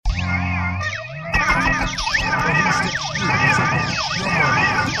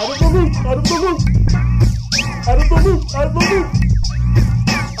Out of the loop. Out of the loop. Out of the loop.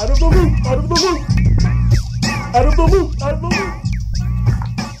 Out of the loop. Out of the loop. Out of the loop. Out of the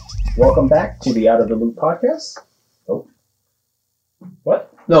loop. Welcome back to the Out of the Loop podcast. Oh.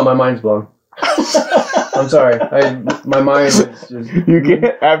 What? No, my mind's blown. I'm sorry. My mind is just... You can't,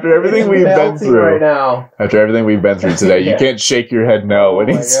 after everything we've been through right now. After everything we've been through today, Yeah. you can't shake your head no when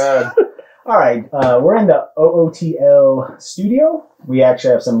Oh my he's... God. All right, we're in the OOTL studio. We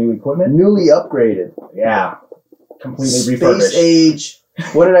actually have some new equipment. Newly upgraded. Yeah, completely Space refurbished. age.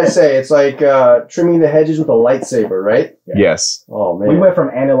 What did I say? It's like trimming the hedges with a lightsaber, right? Yes. Oh, man. We went from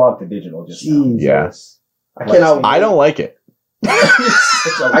analog to digital just now. Jesus. Yeah. I cannot I don't like it.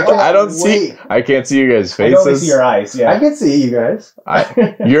 I don't see... I can't see you guys' I can only faces. see your eyes, yeah. I can see you guys.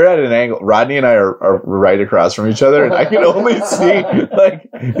 You're at an angle. Rodney and I are right across from each other, and I can only see like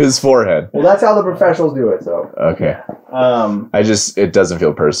his forehead. Well, that's how the professionals do it, so. Okay. It doesn't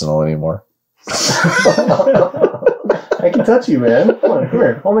feel personal anymore. I can touch you, man. Come on, come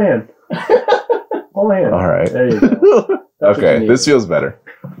here. Hold my hand. Hold my hand. All right. There you go. That's what you Okay, need. this feels better.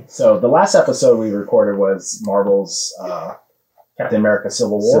 So the last episode we recorded was Marvel's Captain America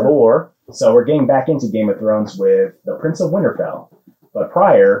Civil War. Civil War. So we're getting back into Game of Thrones with The Prince of Winterfell. But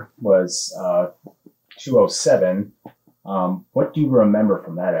prior was 207. What do you remember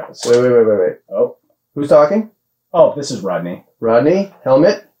from that episode? Wait. Oh, Who's talking? this is Rodney. Rodney.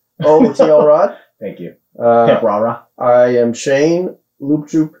 Helmet. OOTL Rod. Thank you. Hip rah. I am Shane. Loop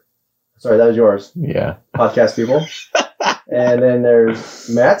Troop. Sorry, that was yours. Yeah. Podcast people. And then there's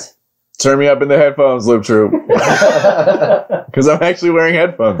Matt. Turn me up in the headphones, Loop Troop, because I'm actually wearing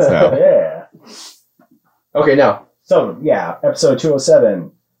headphones now. Yeah. Okay, now. So, yeah, episode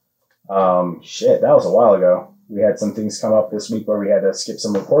 207. Shit, that was a while ago. We had some things come up this week where we had to skip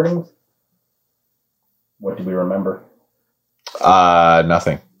some recordings. What do we remember?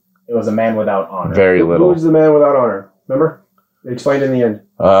 Nothing. It was a man without honor. Very little. Who's the man without honor? Remember? They explained in the end.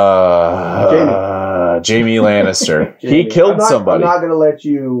 Jamie Lannister. He Jamie. killed somebody. I'm not going to let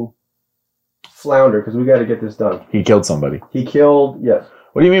you flounder because we got to get this done. He killed somebody. He killed, yes.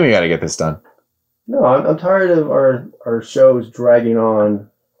 What do you mean we got to get this done? No, I'm tired of our shows dragging on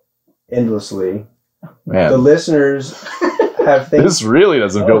endlessly. Man, The listeners have things. this really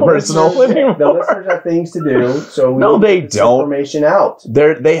doesn't feel Oh, personal shit. anymore. The listeners have things to do, so we No, need to they get this don't. information out.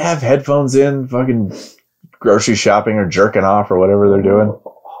 They have headphones in, fucking grocery shopping or jerking off or whatever they're doing.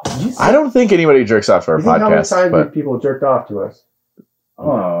 I don't think anybody jerks off to our You think how many podcast, times but people jerked off to us?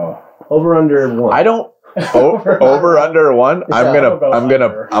 Oh. Over under one. I don't. Over under one. I'm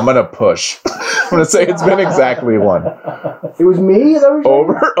gonna push. I'm gonna say it's been exactly one. It was me. Is that what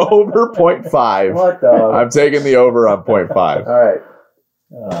you're saying? Over 0.5. What the? I'm taking the over on 0.5. All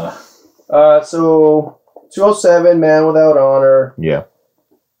right. Uh, So 207, man without honor. Yeah.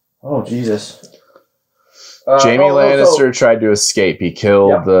 Oh Jesus. Jamie Also, Lannister tried to escape. He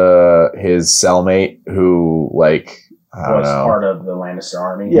killed his cellmate, who I don't was know. part of the Lannister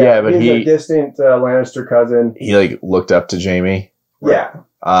army. Yeah, but he's he- a distant Lannister cousin. He looked up to Jamie, Yeah.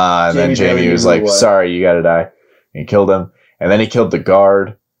 and then Jamie Jamie barely was knew like, what. "Sorry, you gotta die." And he killed him, and then he killed the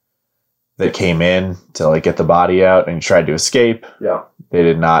guard that came in to get the body out, and he tried to escape. Yeah. They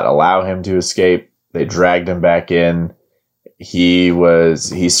did not allow him to escape. They dragged him back in. He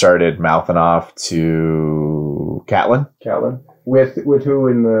started mouthing off to Catelyn, With who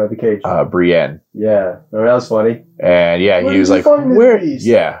in the cage? Brienne. Yeah. Oh, that was funny. And yeah, Where he was did you like, find this "Where?" beast?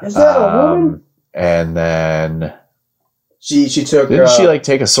 Yeah. Is that a woman? And then She took. didn't she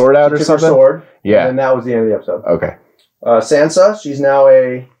take a sword out she or took something? her sword. Yeah. And that was the end of the episode. Okay. Sansa. She's now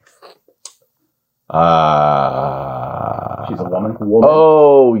a. She's a woman.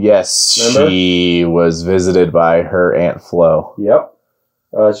 Oh yes, Remember? she was visited by her Aunt Flo. Yep.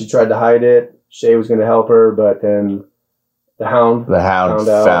 She tried to hide it. Shay was going to help her, but then the Hound The Hound Found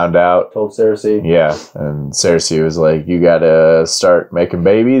out. found out. told Cersei. Yeah, and Cersei was like, "You gotta start making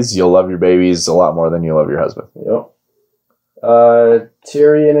babies. You'll love your babies a lot more than you love your husband." Yep.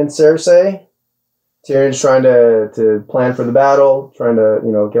 Tyrion and Cersei. Tyrion's trying to plan for the battle, trying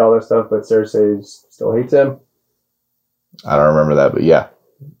to get all that stuff, but Cersei still hates him. I don't remember that, but yeah,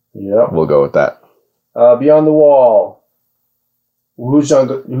 Yep. we'll go with that. Beyond the Wall. Who's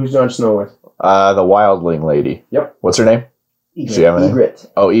Jon Snow with? The Wildling lady. Yep. What's her name? She have a name? Ygritte.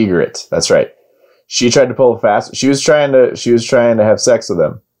 Oh, Ygritte. That's right. She tried to pull a fast. She was trying to have sex with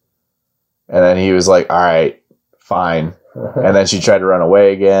him, and then he was like, "All right, fine." And then she tried to run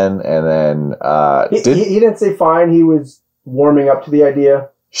away again, and then He didn't say fine. He was warming up to the idea.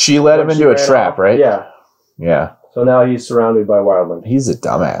 she led him When she into a ran trap, off. right? Yeah. Yeah. So now he's surrounded by wildlings. He's a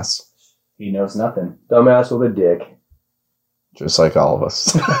dumbass. He knows nothing. Dumbass with a dick. just like all of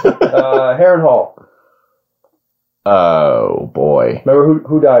us. Harrenhal. Oh boy. Remember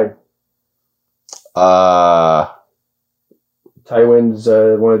who died? Tywin's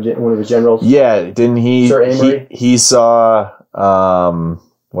one of his generals. Yeah, didn't he? Sir Amory? He saw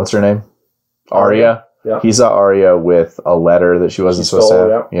what's her name? Arya. Yeah. He saw Arya with a letter that she wasn't She supposed stole,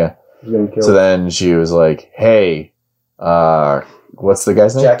 to have. Yeah. He's gonna kill So then she was like, "Hey, what's the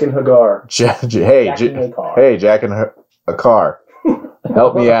guy's name? Jack and Hagar. Hey, Jack and a car.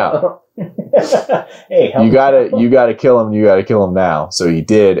 Help me out. Hey, help You me out. gotta kill him. You gotta kill him now." So he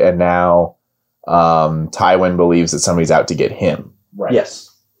did, and now Tywin believes that somebody's out to get him. Right. Yes.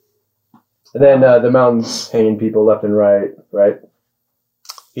 And then the mountain's hanging people left and right. Right.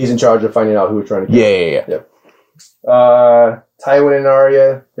 He's in charge of finding out who we're trying to kill. Yeah. Tywin and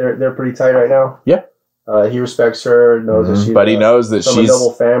Arya, they're pretty tight right now. Yeah. He respects her, knows that she's But he knows that from she's a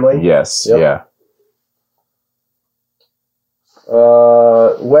noble family. Yes. Yep. Yeah.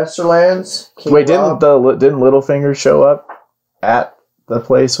 Westerlands. King Wait, Robb. didn't Littlefinger show up at the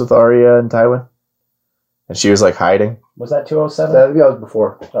place with Arya and Tywin? And she was like hiding. Was that 207? That was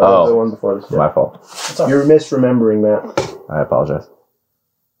before. That was the one before this. My fault. What's up? You're misremembering, Matt. I apologize.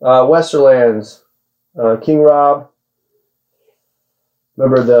 Westerlands. King Robb.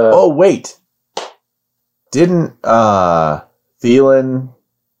 Remember the... Oh wait, didn't Theon?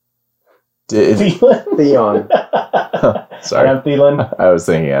 Theon. Sorry, Adam Thielen. I was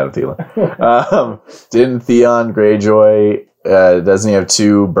thinking Adam Thielen. Didn't Theon Greyjoy? Doesn't he have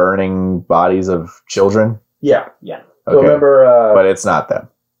 2 burning bodies of children? Yeah. Yeah. So Okay, remember but it's not them.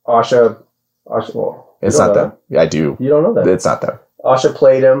 Asha... well, It's you not don't know them. Yeah, I do. that. You don't know that. It's not them. Asha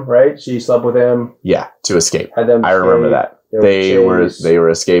played him, right? She slept with him. Yeah, to escape. Had them I remember escape. that. They were chased.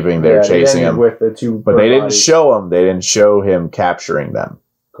 escaping. They were Yeah, chasing it ended him, with the 2 but they didn't bodies. show him. They didn't show him capturing them.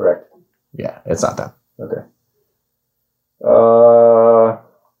 Correct. Yeah, it's not them. Okay.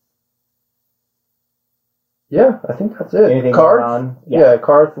 Yeah, I think that's it. Anything Karth? going on? Yeah,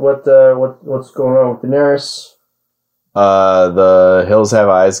 Karth. What's going on with Daenerys? The Hills Have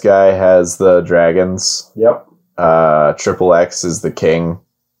Eyes guy has the dragons. Yep, Triple X is the king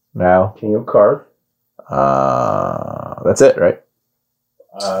now. King of Karth. That's it, right?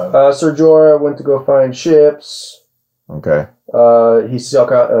 Ser Jorah went to go find ships. Okay. He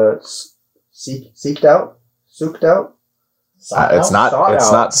sooked out. It's not. Sought It's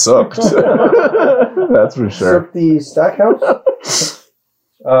out. not soaked. That's for sure. Sooked the Stackhouse.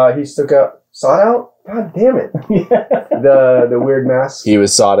 He sought out. God damn it! The weird mask He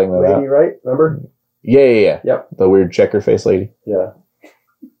was sodding them lady, out. right? Remember? Yeah. Yep. The weird checker face lady. Yeah.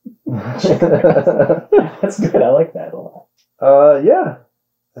 That's good. I like that a lot. Yeah.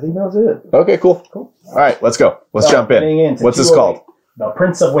 I think that was it. Okay, cool. All right, let's go. Let's So, jump in. getting into What's this 208, called? The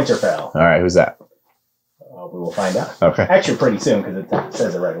Prince of Winterfell. All right, who's that? We will find out. Okay. Actually, pretty soon because it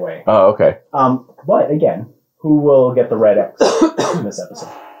says it right away. Oh, okay. But again, who will get the red X in this episode?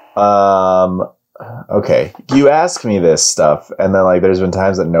 Okay. You ask me this stuff, and then like, there's been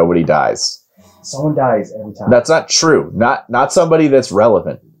times that nobody dies. Someone dies every time. That's not true. Not somebody that's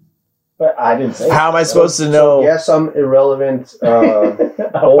relevant. But I didn't say. How am I supposed to So know? guess some irrelevant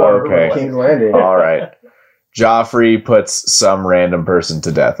Or Okay. King's Landing. All right. Joffrey puts some random person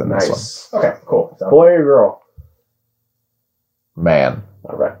to death in this Nice. Okay, cool. So, Boy or girl? one. Man.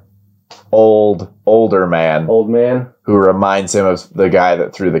 All right. Older man Old man. who reminds him of the guy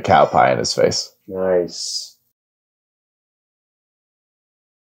that threw the cow pie in his face. Nice.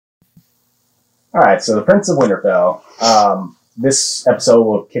 all right, so the Prince of Winterfell. This episode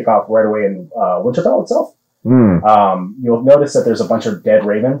will kick off right away in Winterfell itself. You'll notice that there's a bunch of dead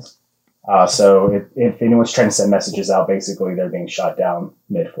ravens. So if anyone's trying to send messages out, basically they're being shot down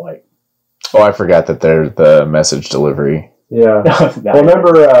mid-flight. Oh, I forgot that they're the message delivery Yeah. Well, Well,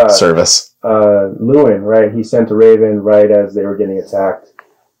 remember service. Lewin, right? He sent a raven right as they were getting attacked.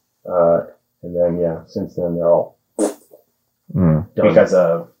 And then, yeah, since then they're all done. because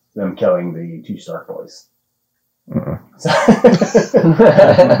of them killing the 2 Stark boys.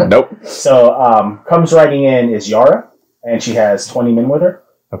 Nope. So comes riding in is Yara, and she has 20 men with her.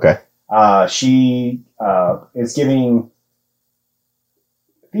 Okay. She is giving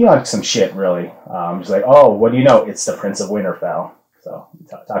Theon some shit, really. She's like, oh, what do you know? It's the Prince of Winterfell. So,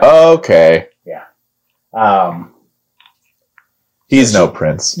 Okay. He's no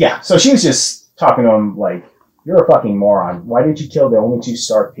prince. yeah, so she was just talking to him like, you're a fucking moron. Why did you kill the only 2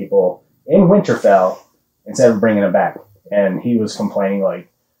 Stark people in Winterfell instead of bringing them back? And he was complaining like,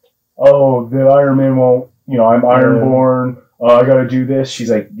 oh, the Iron Man won't, I'm Ironborn. I gotta do this. She's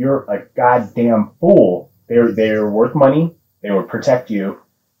like, you're a goddamn fool. They're worth money. They would protect you.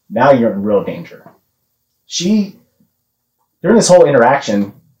 Now you're in real danger. She during this whole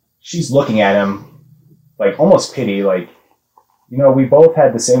interaction, she's looking at him like almost pity, like, you know, we both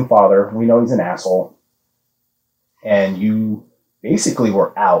had the same father. We know he's an asshole. And you basically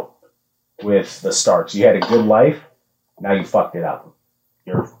were out with the Starks. You had a good life. Now you fucked it up.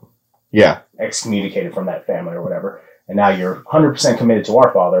 You're excommunicated from that family or whatever. And now you're 100% committed to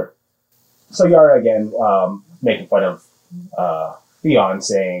our father. So Yara, again, making fun of Theon,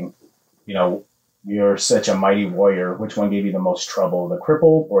 saying, you know, you're such a mighty warrior. Which one gave you the most trouble, the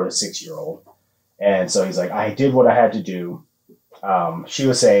cripple or the 6-year-old? And so he's like, I did what I had to do. She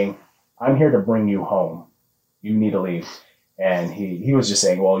was saying, I'm here to bring you home. You need to leave. And he was just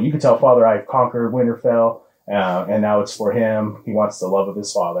saying, well, you can tell father I've conquered Winterfell, and now it's for him. He wants the love of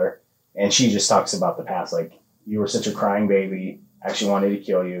his father. And she just talks about the past, like, you were such a crying baby. I actually wanted to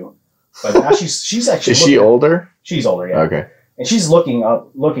kill you. But now she's actually... Is she older? She's older, yeah. Okay. And she's looking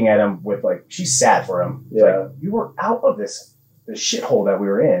at him with, like, she's sad for him. It's Yeah. like, you were out of this shithole that we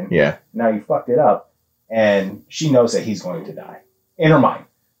were in. Yeah. Now you fucked it up. And she knows that he's going to die. In her mind.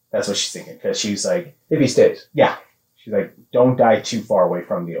 That's what she's thinking. Because she's like... If he stays. Yeah. She's like, don't die too far away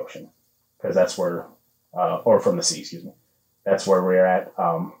from the ocean. Because that's where... or from the sea, excuse me. That's where we're at.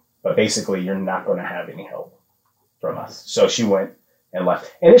 But basically, you're not going to have any help from us. So she went and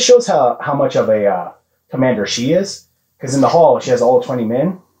left. And it shows how much of a commander she is. Because in the hall, she has all 20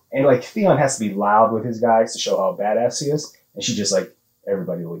 men. And, like, Theon has to be loud with his guys to show how badass he is. And she just, like,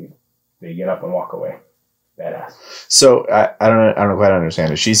 everybody leave. They get up and walk away. Badass. So I don't quite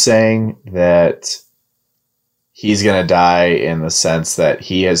understand. Is she saying that he's going to die in the sense that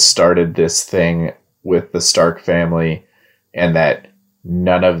he has started this thing with the Stark family and that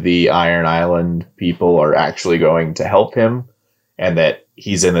none of the Iron Island people are actually going to help him and that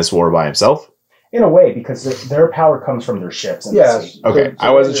he's in this war by himself? In a way, because their power comes from their ships. And Yeah. the sea. Okay. So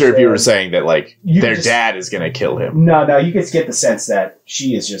I wasn't sure if you were saying that, like, You their just- dad is going to kill him. No, you just get the sense that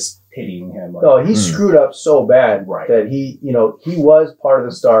she is just pitying him. Like, No, he screwed up so bad Right. that he was part of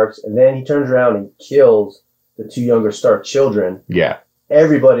the Starks, and then he turns around and kills the 2 younger Stark children. Yeah.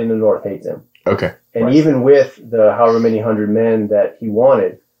 Everybody in the North hates him. Okay. And Right. even with the however many 100 men that he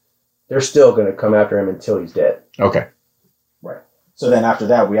wanted, they're still going to come after him until he's dead. Okay. So then after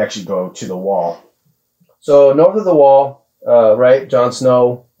that, we actually go to the wall. So north of the wall, right, Jon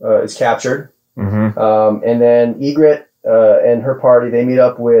Snow is captured. Mm-hmm. And then Ygritte and her party, they meet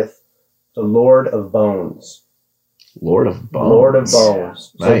up with the Lord of Bones. Lord of Bones. Lord of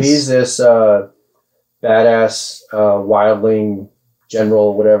Bones. Yeah. So Nice. he's this badass wildling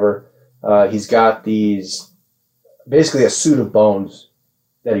general, whatever. He's got basically a suit of bones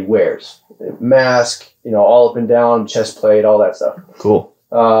that he wears. Mask, all up and down, chest plate, all that stuff. Cool.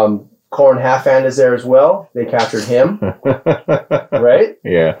 Corn Halfhand is there as well. They captured him, right?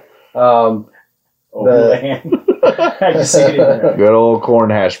 Yeah. Oh, man. I can see it in there. Good old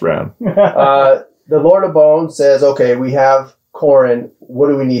corn hash brown. The Lord of Bones says, okay, we have Corrin. What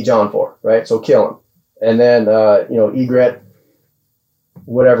do we need John for? Right? So kill him. And then, Ygritte,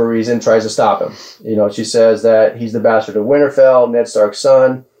 whatever reason, tries to stop him. She says that he's the bastard of Winterfell, Ned Stark's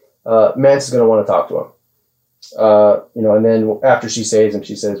son. Mance is going to want to talk to him. And then after she saves him,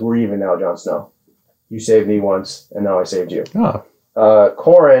 she says, we're even now, Jon Snow. You saved me once, and now I saved you. Oh.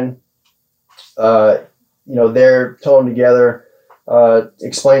 Corrin, they're thrown together,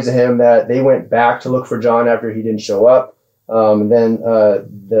 explains to him that they went back to look for Jon after he didn't show up. And then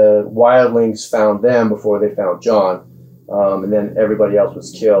the wildlings found them before they found Jon. And then everybody else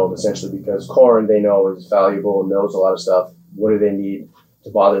was killed, essentially, because Corrin, they know, is valuable and knows a lot of stuff. What do they need to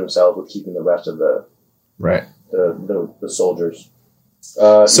bother themselves with keeping the rest of the soldiers?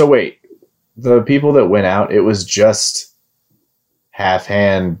 So wait, the people that went out, it was just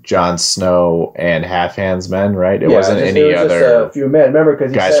Half-Hand, Jon Snow, and Half-Hand's men, right? It wasn't it any was just other a few men. Remember,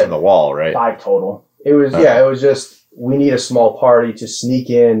 because guys from the wall, right? 5 total. It was Okay. It was just we need a small party to sneak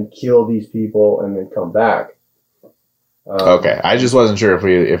in, kill these people, and then come back. Okay, I just wasn't sure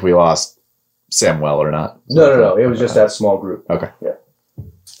if we lost Samwell or not. No. It was just that small group. Okay. Yeah.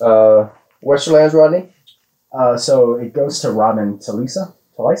 Westerlands, Rodney? So it goes to Robin Talisa?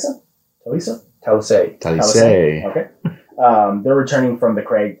 Talisay. Talisay. Okay. They're returning from the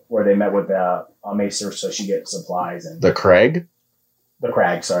Crag where they met with Maester, so she gets supplies and The Craig? the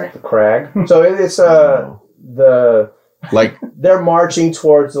Crag. Sorry. The Crag. So it's Like they're marching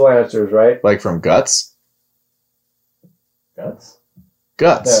towards the Lannisters, right? like from Guts? Guts.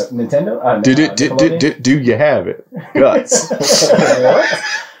 Guts. The Nintendo. Do you have it? Guts. What?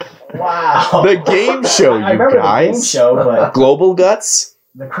 Wow. The game show, I you remember the game guys. show, but Global Guts?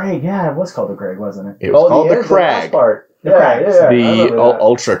 the Crag. Yeah, it was called the Crag, wasn't it? It was called the last Crag. part. The Crag. I The remember that.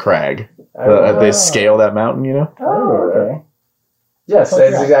 Ultra Crag. I remember They that. scale that mountain, you know? Oh, okay. Yes, Fuck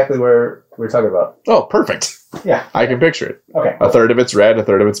that's yeah. exactly where we're talking about. Oh, perfect. Yeah. I can picture it. Okay. A third of it's red, a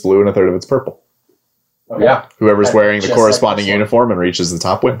third of it's blue, and a third of it's purple. Okay. Yeah, Whoever's That's wearing the just corresponding like this one. uniform and reaches the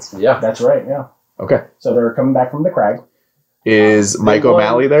top wins. yeah. That's right. Yeah. Okay. So they're coming back from the crag. Is Mike won.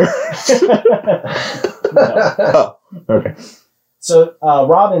 O'Malley there? No. Oh, okay. So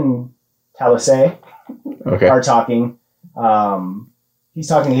Rob and Talisay Okay. are talking. He's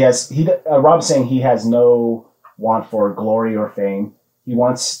talking. Rob's saying he has no want for glory or fame. He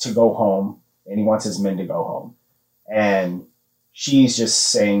wants to go home, and he wants his men to go home. And she's just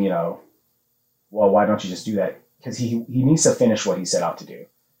saying, well, why don't you just do that? Because he needs to finish what he set out to do.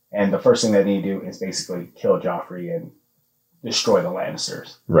 And the first thing that they need to do is basically kill Joffrey and destroy the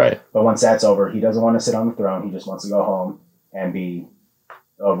Lannisters. Right. But once that's over, he doesn't want to sit on the throne. He just wants to go home and be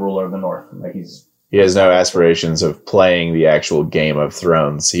a ruler of the North. Like He has no aspirations of playing the actual Game of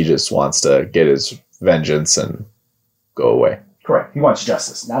Thrones. He just wants to get his vengeance and go away. correct. He wants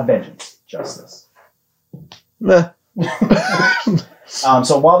justice, not vengeance. Justice. Meh.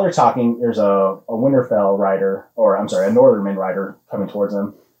 So while they're talking, there's a Winterfell rider, a Northern rider coming towards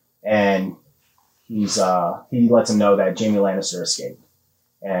them, and he lets him know that Jaime Lannister escaped,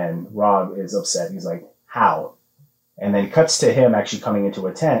 and Robb is upset. He's like, "How?" And then cuts to him actually coming into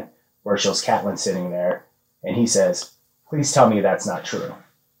a tent where shows Catelyn sitting there, and he says, "Please tell me that's not true."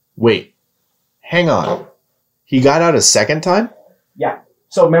 Wait. Hang on. He got out a second time?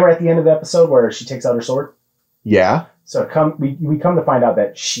 So remember at the end of the episode where she takes out her sword? Yeah. So we come to find out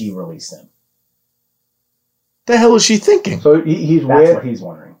that she released him. The hell is she thinking? So he's That's with. what he's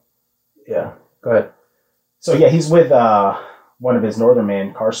wondering. Yeah. Go ahead. So yeah, he's with one of his northern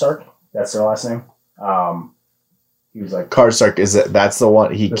men, Karstark. That's their last name. He was like Karstark that's the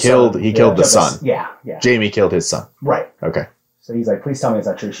one he The killed. son. He killed the killed son. Yeah. Jamie killed his son. Right. Okay. So he's like, please tell me it's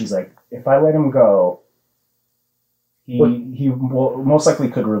not true. She's like, if I let him go, he will most likely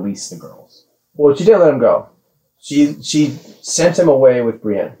could release the girls. Well, she didn't let him go. She sent him away with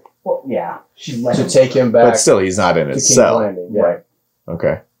Brienne Well, yeah, she let to him take him back But still, he's not in to his King's cell. Landing. Yeah. Right.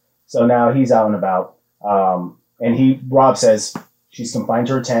 Okay. So now he's out and about, and Rob says she's confined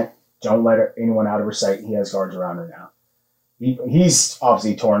to her tent. Don't let anyone out of her sight. He has guards around her now. He's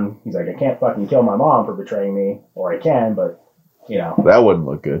obviously torn. He's like, I can't fucking kill my mom for betraying me, or I can, but That wouldn't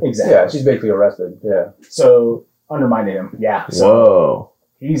look good. exactly. Yeah, she's basically arrested. Yeah. So undermined him. Yeah. So Whoa.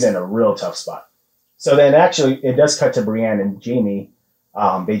 he's in a real tough spot. So then actually it does cut to Brienne and Jamie.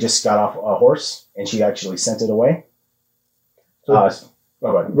 They just got off a horse and she actually sent it away. So-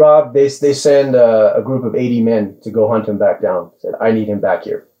 Go ahead. Rob, they send a group of 80 men to go hunt him back down. Said, I need him back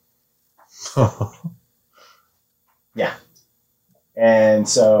here. And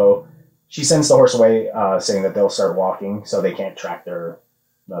so she sends the horse away, saying that they'll start walking so they can't track the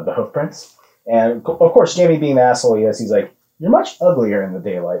hoof prints. And of course, Jamie being the asshole he is, he's like, you're much uglier in the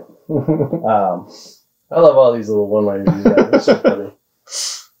daylight. I love all these little one-liners. You guys. It's so funny.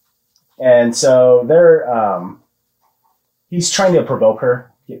 And so they're, he's trying to provoke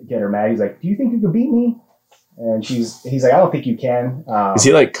her, get her mad. He's like, do you think you could beat me? And he's like, I don't think you can. Is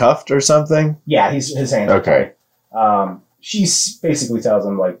he like cuffed or something? Yeah, his hands. Okay. Are tied. She basically tells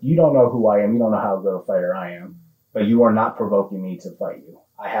him, like, you don't know who I am. You don't know how good a fighter I am. But you are not provoking me to fight you.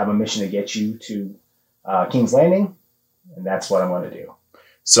 I have a mission to get you to King's Landing. And that's what I'm going to do.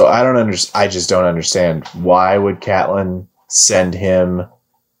 So I just don't understand. Why would Catelyn send him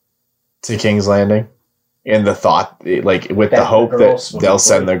to King's Landing? In the thought, like, with That the the hope girls that will they'll be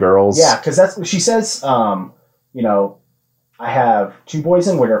send free. the girls. Yeah, because that's what she says. I have 2 boys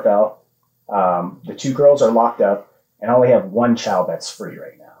in Winterfell. The 2 girls are locked up. And I only have 1 child that's free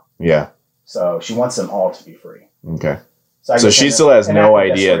right now. Yeah. So she wants them all to be free. Okay. I So guess she that's still has an no act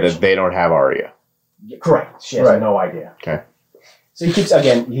of idea that desperation. they don't have Arya. Correct. She has Right. no idea. Okay. So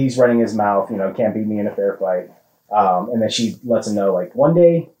he's running his mouth, can't beat me in a fair fight. And then she lets him know, like, one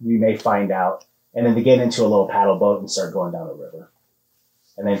day we may find out. And then they get into a little paddle boat and start going down the river.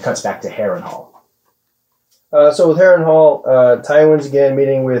 And then it cuts back to Harrenhal. So with Harrenhal, Tywin's again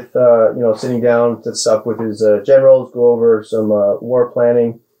meeting with, sitting down to sup with his generals, go over some war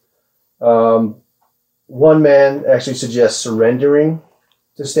planning. One man actually suggests surrendering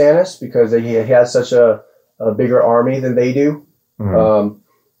to Stannis because he has such a bigger army than they do. Mhm.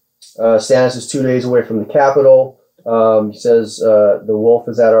 Stannis is 2 days away from the capital. He says the wolf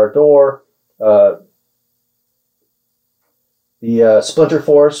is at our door. The Splinter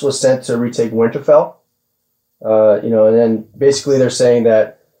Force was sent to retake Winterfell. And then basically they're saying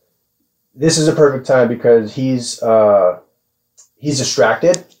that this is a perfect time because he's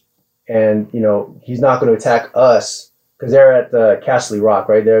distracted, and he's not going to attack us because they're at Castle Rock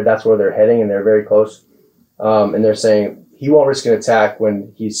right there. That's where they're heading, and they're very close. And they're saying he won't risk an attack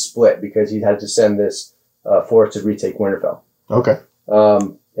when he's split because he had to send this force to retake Winterfell. Okay.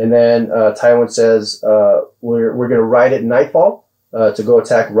 And then Tywin says, we're going to ride at nightfall to go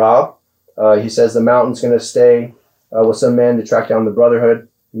attack Robb. He says the mountain's going to stay with some men to track down the Brotherhood.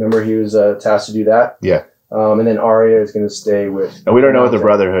 Remember, he was tasked to do that. Yeah. And then Arya is going to stay with... And we don't know what the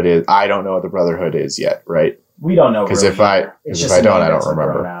Brotherhood is. I don't know what the Brotherhood is yet, right? We don't know. Because really if I either. It's if just I a don't, name I don't that's been thrown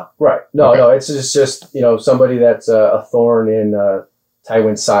remember. out. Right. No, Okay. no, it's just somebody that's a thorn in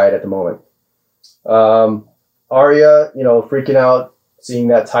Tywin's side at the moment. Arya, freaking out, seeing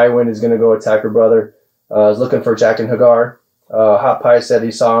that Tywin is going to go attack her brother, is looking for Jack and Hagar. Hot Pie said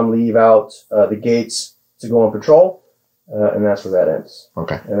he saw him leave out the gates to go on patrol, and that's where that ends.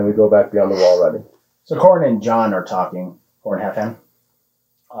 Okay. And then we go back beyond the wall riding. So Corn and John are talking. Corn Halfhand.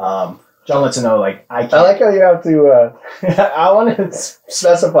 John lets him know, like, I can't. I like how you have to I want to.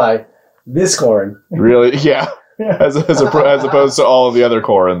 specify this corn. Really? Yeah. As opposed to all of the other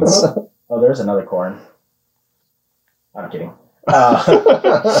Corins. Oh, there's another Corn. I'm kidding.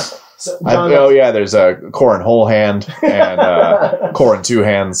 So John yeah, there's a Corin whole hand and Corin two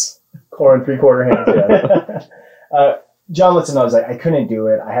hands. Corn 3/4 hands, yeah. John lets him know, he's like, I couldn't do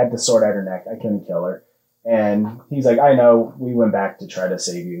it. I had the sword at her neck. I couldn't kill her. And he's like, I know. We went back to try to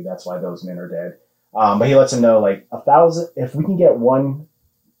save you. That's why those men are dead. But he lets him know, like, 1,000. If we can get one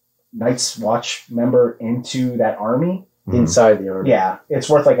Night's Watch member into that army, Inside the army. yeah, it's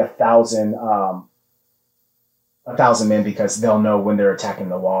worth like 1,000 men because they'll know when they're attacking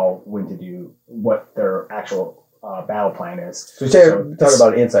the wall when to do what their actual battle plan is. So we're talking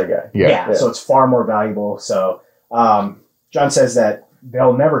about an inside guy. Yeah. So it's far more valuable. So John says that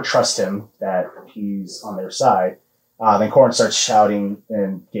they'll never trust him, that he's on their side. Then Corrin starts shouting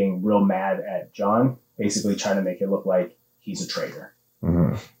and getting real mad at John, basically trying to make it look like he's a traitor.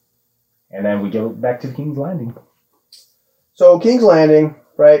 Mm-hmm. And then we go back to the King's Landing. So King's Landing,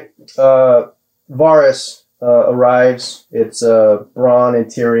 right? Varys arrives. It's Bronn and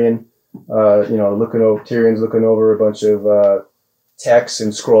Tyrion. Tyrion's looking over a bunch of texts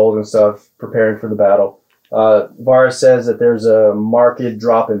and scrolls and stuff, preparing for the battle. Varys says that there's a marked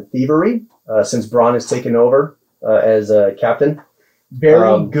drop in thievery since Bronn has taken over as captain.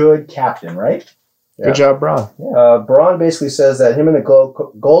 Very good captain, right? Yeah. Good job, Bron. Bronn basically says that him and the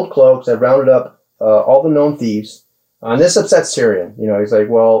gold cloaks have rounded up all the known thieves. And this upsets Tyrion. He's like,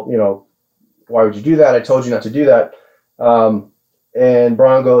 well, why would you do that? I told you not to do that. And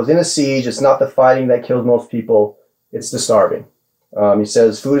Bronn goes, in a siege, it's not the fighting that kills most people, it's the starving. He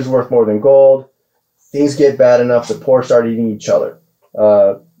says food is worth more than gold. Things get bad enough, the poor start eating each other.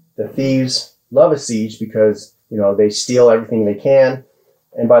 The thieves love a siege because, they steal everything they can.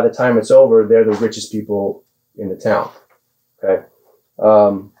 And by the time it's over, they're the richest people in the town. Okay.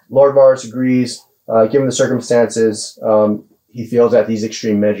 Lord Varys agrees. Given the circumstances, he feels that these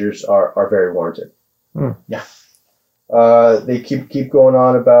extreme measures are very warranted. Yeah. They keep going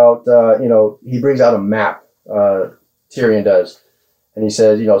on about, he brings out a map, Tyrion does. And he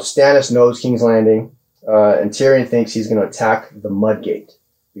says, Stannis knows King's Landing, and Tyrion thinks he's going to attack the Mudgate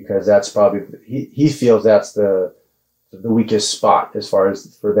because that's probably, he feels that's the weakest spot as far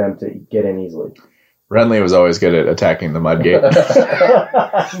as for them to get in easily. Renly was always good at attacking the Mudgate.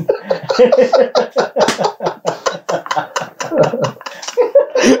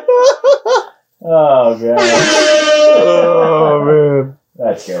 Oh, God. Oh, man.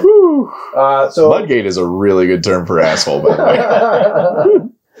 That's good. So Mudgate is a really good term for asshole, by the way.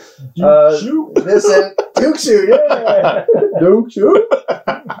 This is Duke shoot, yeah. Duke shoot.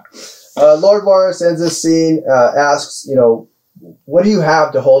 Lord Varys ends this scene, asks, what do you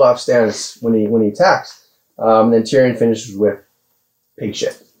have to hold off Stannis when he attacks? And then Tyrion finishes with pig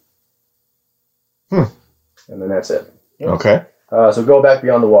shit. And then that's it. Okay. So go back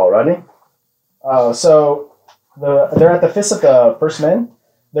beyond the wall, Rodney. So they're at the Fist of the First Men.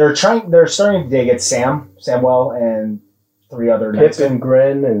 They're starting to dig at Samwell, and 3 other Pip knights. and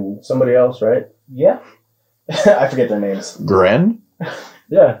Gren and somebody else, right? Yeah. I forget their names. Gren?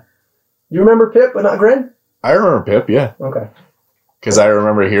 Yeah. You remember Pip, but not Gren? I remember Pip, yeah. Okay. Because I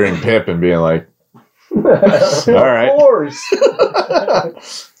remember hearing Pip and being like, all right. Of course.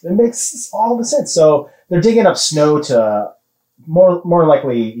 It makes all the sense. So they're digging up snow to more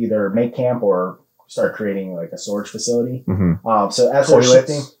likely either make camp or start creating like a storage facility. Mm-hmm. So as they're Toilets.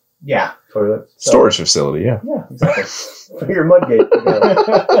 shifting, yeah, Toilets. So- Storage facility, yeah. yeah, exactly. For your Mudgate.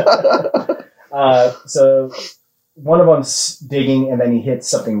 So one of them's digging, and then he hits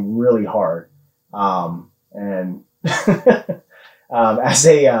something really hard, and as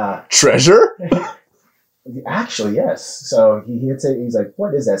a Treasure? Actually, yes. So he hits it. He's like,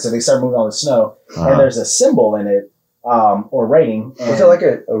 "What is that?" So they start moving all the snow, and there's a symbol in it, or writing. Is it like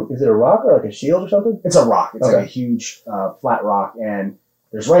is it a rock or like a shield or something? It's a rock. It's Okay. like a huge flat rock, and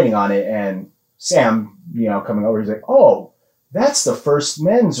there's writing on it. And Sam, coming over, he's like, "Oh, that's the first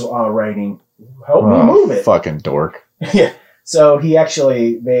men's writing. Help me move it." Fucking dork. Yeah. So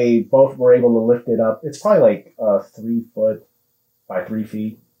they both were able to lift it up. It's probably like a 3 foot by 3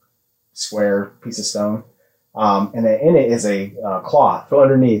 feet square piece of stone. And then in it is a cloth. So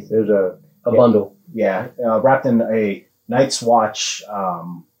underneath, there's a bundle. Yeah. Wrapped in a Night's Watch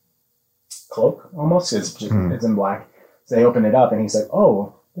cloak almost. It's in black. So they open it up and he's like,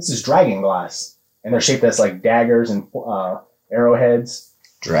 "Oh, this is dragon glass." And they're shaped as like daggers and arrowheads.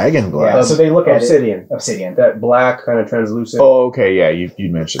 Dragon Yeah. glass. So they look at Obsidian. it. Obsidian. That black kind of translucent. Oh, okay. Yeah, you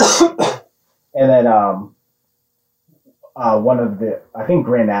mentioned it. And then one of the, I think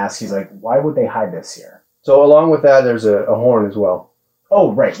Grin asks, he's like, "Why would they hide this here?" So along with that, there's a horn as well.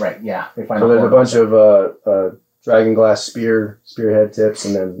 Oh, right, yeah. They find So there's a horn bunch also. of dragon glass spearhead tips,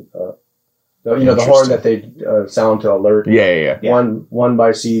 and then the horn Interesting. that they sound to alert. Yeah. Yeah. One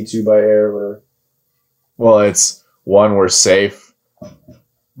by sea, two by air. Whatever. Well, it's one, we're safe.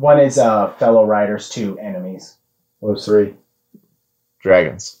 One is fellow riders, two enemies. What was three?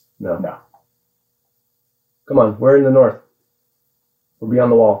 Dragons. No. No. Come on, we're in the north. We're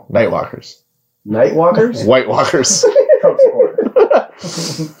beyond the wall. Nightwalkers. Nightwalkers? White Walkers. Coke's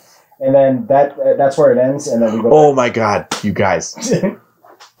Corner. And then that's where it ends, and then we go Oh my god, you guys. back.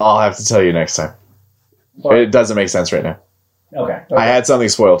 I'll have to tell you next time. What? It doesn't make sense right now. Okay. I had something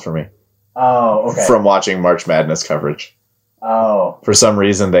spoiled for me Oh, okay. from watching March Madness coverage. Oh. For some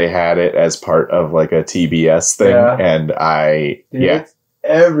reason, they had it as part of like a TBS thing, Yeah. and Dude, it's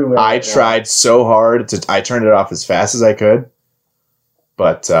everywhere. I right now. tried so hard I turned it off as fast as I could,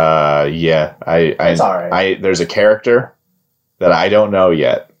 but It's all right. there's a character that I don't know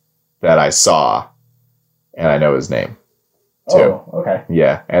yet that I saw, and I know his name. Too. Oh, okay.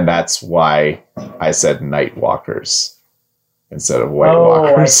 Yeah, and that's why I said Nightwalkers instead of White I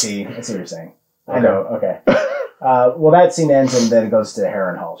Walkers. see. I see what you're saying. I know. Okay. Well, that scene ends, and then it goes to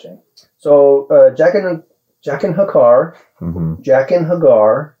Harrenhal. Shane. So Jaqen Hagar, hmm Jaqen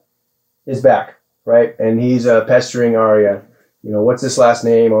Hagar is back, right? And he's pestering Arya. What's this last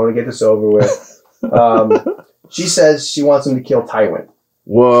name? I want to get this over with. She says she wants him to kill Tywin,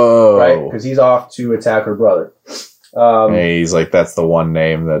 Whoa! right? Because he's off to attack her brother. Hey, he's like, that's the one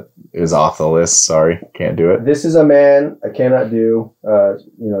name that is off the list. Sorry, can't do it. This is a man I cannot do.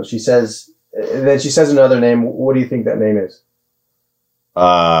 She says, and then she says another name. What do you think that name is?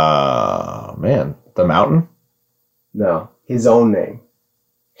 Man, the Mountain No, his own name.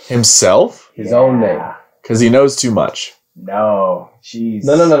 himself, His own name. Yeah. because he knows too much. No. She's.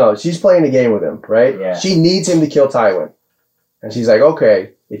 No. She's playing a game with him, right? Yeah. She needs him to kill Tywin, and she's like,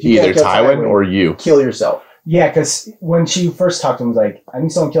 "Okay, if you Either can't kill Tywin or you. kill yourself." Yeah, because when she first talked to him, he was like, "I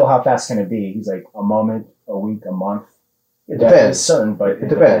need someone to kill. How fast can it be?" He's like, "A moment, a week, a month." It That depends. is certain, but It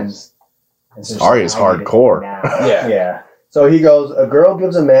depends. And so she's Arya's like, "I need it hardcore." now." Yeah. Yeah. So he goes, "A girl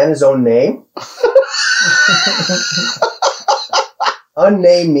gives a man his own name.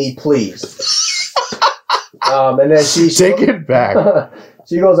 Unname me, please." And then she Take it back.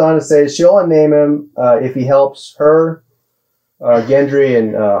 she goes on to say she'll unname him if he helps her, Gendry,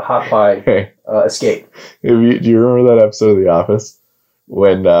 and Hot Pie Hey, escape. do you remember that episode of The Office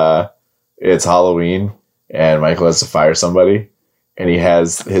when it's Halloween and Michael has to fire somebody, and he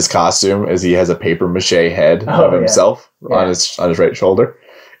has his costume is he has a paper mache head of yeah. himself Yeah. on his right shoulder,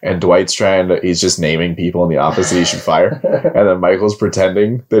 and Dwight's he's just naming people in the office that he should fire, and then Michael's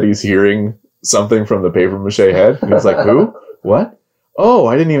pretending that he's hearing something from the paper mache head, and he's like, "Who? What? Oh,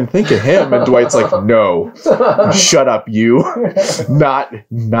 I didn't even think of him." And Dwight's like, "No, shut up, you, not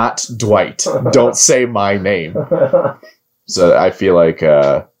Dwight. Don't say my name." So I feel like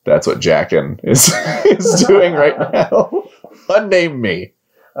that's what Jaqen is doing right now. Unname me.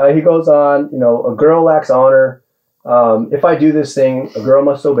 He goes on, a girl lacks honor. If I do this thing, a girl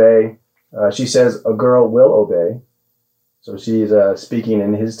must obey. She says a girl will obey. So she's speaking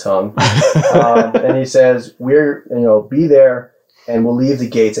in his tongue. And he says, be there and we'll leave the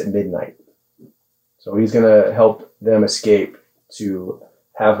gates at midnight. So he's going to help them escape to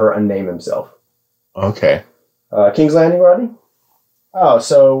have her unname himself. Okay. King's Landing, Rodney? Oh,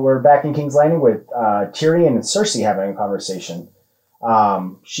 so we're back in King's Landing with Tyrion and Cersei having a conversation.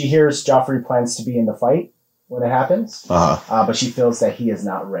 She hears Joffrey plans to be in the fight when it happens, but she feels that he is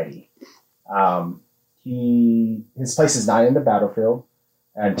not ready. His place is not in the battlefield,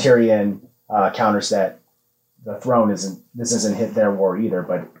 and Tyrion counters that the throne isn't hit their war either,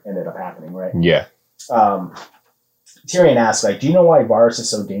 but ended up happening, right? Yeah. Tyrion asks, like, do you know why Varys is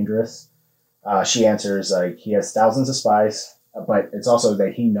so dangerous? She answers, like, he has thousands of spies, but it's also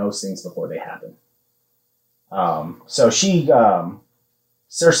that he knows things before they happen. So she,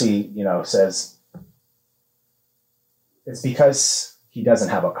 Cersei, you know, says, it's because he doesn't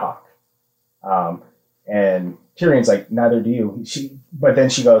have a cock. And Tyrion's like, neither do you. But then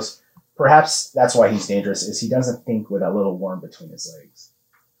she goes, perhaps that's why he's dangerous, is he doesn't think with a little worm between his legs.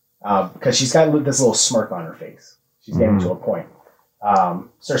 Because she's got this little smirk on her face. She's getting to a point.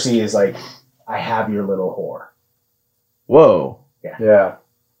 Cersei is like, I have your little whore. Whoa. Yeah.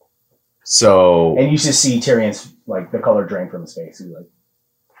 So And you just see Tyrion's, like, the color drain from his face. He's like,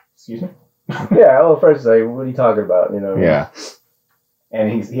 excuse me? Yeah. Well, first, like, what are you talking about? You know. yeah. And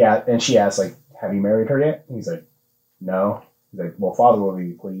and she asks, like, have you married her yet? And he's like, no. He's like, well, father will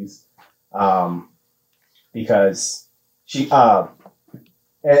be pleased. Because she, I'm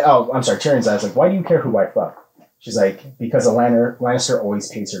sorry, Tyrion's asked, like, why do you care who I fuck? She's like, because a Lannister always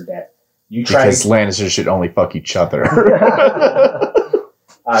pays her debt. You tried. Because Lannisters should only fuck each other.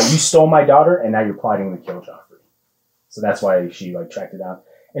 You stole my daughter, and now you're plotting to kill Joffrey. So that's why she, like, tracked her down.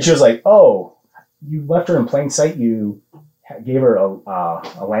 And she was like, oh, you left her in plain sight. You gave her a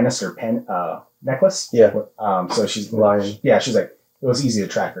Lannister pen necklace. Yeah. So she's Lying. Yeah, she's like, it was easy to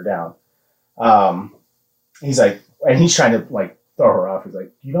track her down. He's like, and he's trying to, like, throw her off. He's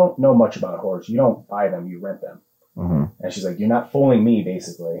like, you don't know much about whores. You don't buy them. You rent them. Mm-hmm. And she's like, you're not fooling me,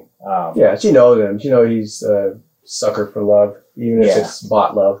 basically. Yeah, she knows him. She knows he's a sucker for love, even if Yeah. it's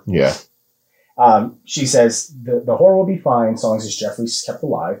bought love. Yeah. She says the whore will be fine as long as Joffrey's kept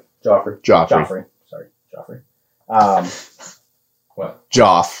alive. Joffrey. Joffrey. Sorry, Joffrey.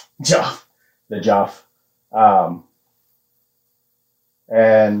 Joff. Joff. The Joff. How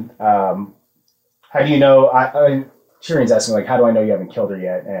do you know? Tyrion's asking, like, how do I know you haven't killed her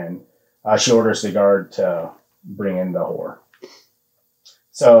yet? And she orders the guard to bring in the whore.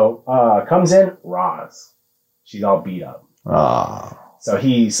 So comes in Roz. She's all beat up. So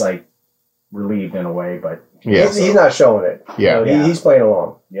he's, like, relieved in a way, but Yeah. He's not showing it. Yeah. You know, he's playing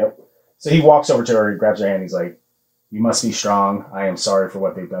along. Yep. So he walks over to her, grabs her hand. He's like, you must be strong. I am sorry for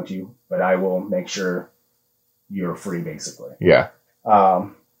what they've done to you, but I will make sure you're free, basically. Yeah.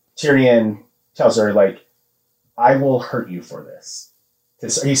 Tyrion tells her, like, I will hurt you for this.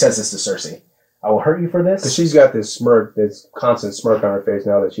 He says this to Cersei. I will hurt you for Because this. she's got this smirk, this constant smirk on her face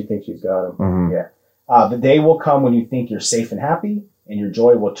now that she thinks she's got him. Mm-hmm. The day will come when you think you're safe and happy, and your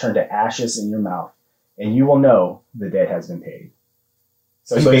joy will turn to ashes in your mouth, and you will know the debt has been paid.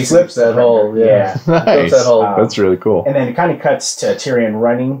 So he basically flips that whole, yeah. Nice. Flips that whole, That's really cool. And then it kind of cuts to Tyrion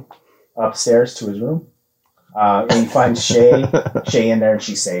running upstairs to his room. And he finds Shay in there, and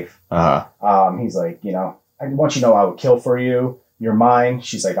she's safe. Uh-huh. He's like, you know, I want you to know I will kill for you. You're mine.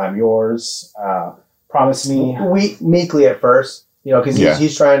 She's like, I'm yours. Promise me. meekly at first, you know, because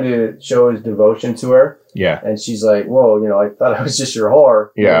he's trying to show his devotion to her. Yeah. And she's like, whoa, you know, I thought I was just your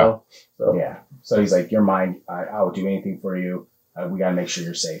whore. You Yeah. know? So, Yeah. So he's like, you're mine. I will do anything for you. We got to make sure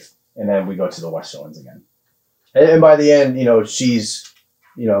you're safe. And then we go to the Westerlands again. And by the end, you know, she's,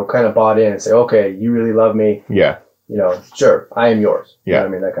 you know, kind of bought in and say, okay, you really love me. Yeah. You know, sure, I am yours. Yeah. You know what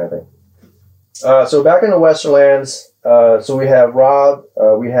I mean, that kind of thing. So back in the Westerlands, so we have Robb,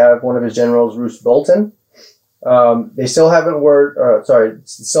 we have one of his generals, Roose Bolton. They still haven't heard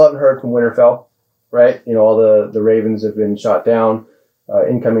from Winterfell, right? You know, all the ravens have been shot down,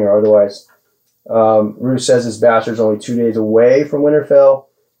 incoming or otherwise. Roose says his bastard's only 2 days away from Winterfell,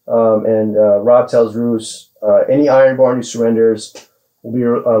 and Robb tells Roose any Ironborn who surrenders will be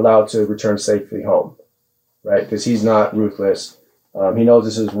allowed to return safely home, right? Because he's not ruthless. He knows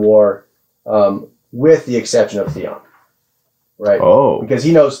this is war, with the exception of Theon, right? Oh. Because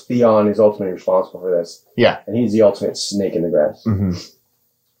he knows Theon is ultimately responsible for this. Yeah. And he's the ultimate snake in the grass. Mm-hmm.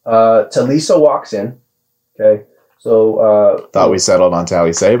 Talisa walks in. Okay. So Thought we settled on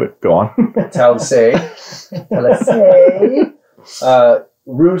Talisay, but go on. Talisay.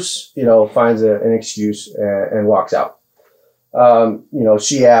 Roose, you know, finds an excuse and walks out. You know,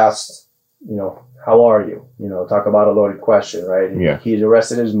 she asked, you know, how are you? You know, talk about a loaded question, right? Yeah. He's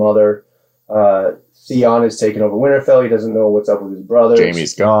arrested his mother. Theon is taking over Winterfell. He doesn't know what's up with his brothers.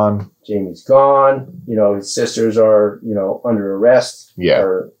 Jamie's gone. Jamie's gone. You know, his sisters are, you know, under arrest. Yeah.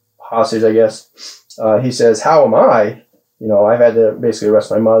 Or hostage, I guess. He says, how am I? You know, I've had to basically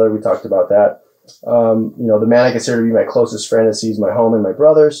arrest my mother. We talked about that. You know, the man I consider to be my closest friend has seized my home and my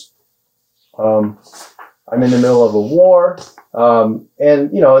brothers. I'm in the middle of a war.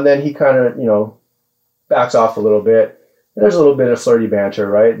 And, you know, and then he kind of, you know, backs off a little bit. And there's a little bit of flirty banter,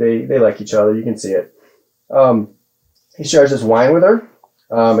 right? They like each other. You can see it. He shares his wine with her.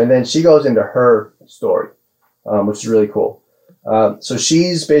 And then she goes into her story, which is really cool. So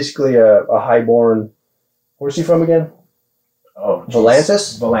she's basically a highborn. Where's she from again? Oh, geez.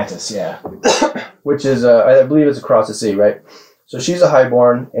 Volantis? Volantis, yeah. Which is, I believe it's across the sea, right? So she's a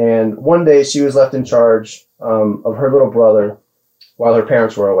highborn, and one day she was left in charge of her little brother while her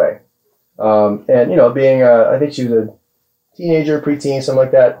parents were away. And, being, I think she was a teenager, preteen, something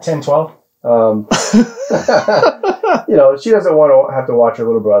like that. 10, 12? She doesn't want to have to watch her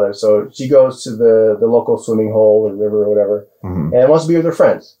little brother, so she goes to the local swimming hole or river or whatever, and wants to be with her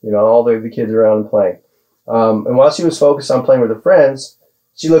friends, all the kids around and playing. And while she was focused on playing with her friends,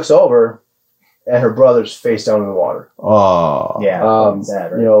 she looks over, and her brother's face down in the water. Oh. Yeah,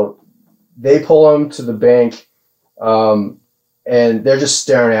 sad, right? They pull him to the bank, and they're just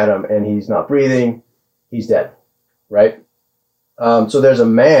staring at him, and he's not breathing. He's dead, right? So there's a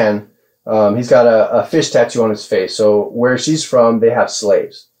man. He's got a fish tattoo on his face. So where she's from, they have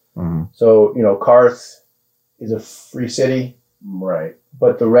slaves. Mm-hmm. So, Karth is a free city. Right.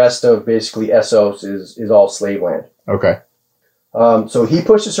 But the rest of basically Essos is all slave land. Okay. So he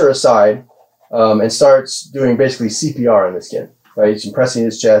pushes her aside and starts doing basically CPR on this kid. Right? He's pressing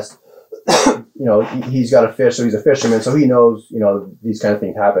his chest. He's got a fish, so he's a fisherman, so he knows, these kind of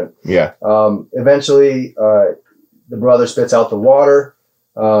things happen. Yeah. Eventually, the brother spits out the water.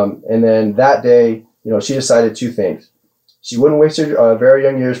 And then that day, she decided two things. She wouldn't waste her very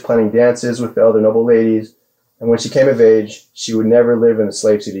young years planning dances with the other noble ladies. And when she came of age, she would never live in a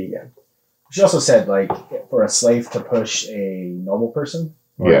slave city again. She also said, for a slave to push a noble person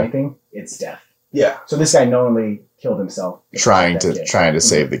or anything, it's death. Yeah. So this guy knowingly killed himself. Trying to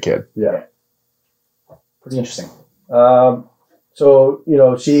save the kid. Yeah. Pretty interesting.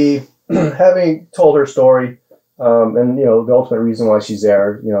 So, she, having told her story, and, the ultimate reason why she's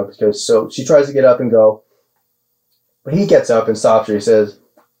there, because she tries to get up and go. But he gets up and stops her. He says,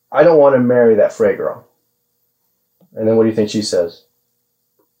 I don't want to marry that Frey girl. And then what do you think she says?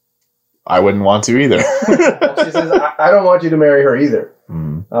 I wouldn't want to either. She says, I don't want you to marry her either.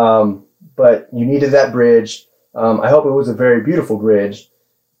 Mm. But you needed that bridge. I hope it was a very beautiful bridge.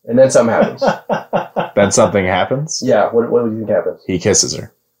 And then something happens. Then something happens? Yeah. What do you think happens? He kisses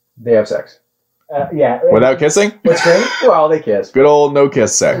her. They have sex. Yeah. Without kissing? What's great? Well, they kiss. Good old no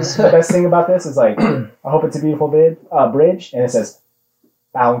kiss sex. The best thing about this is I hope it's a beautiful bridge, and it says,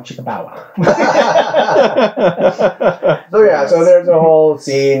 bow chicka bow. So there's a whole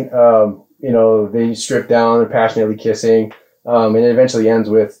scene, they strip down, they're passionately kissing, and it eventually ends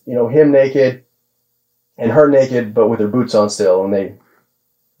with, him naked and her naked, but with her boots on still, and they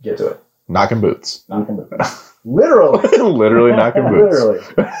get to it. Knocking boots. Literally. Literally knocking boots. Literally.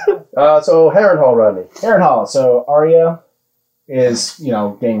 So Harrenhal, Rodney. Harrenhal. So Arya is,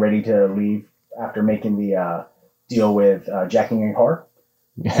 getting ready to leave after making the deal with Jacking and Har.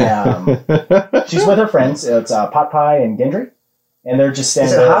 She's with her friends. It's Pot Pie and Gendry, and they're just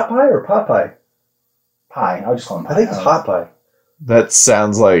standing. Is it Hot Pie or Pot Pie? Pie. I'll just call them Pie. I think it's Hot Pie. That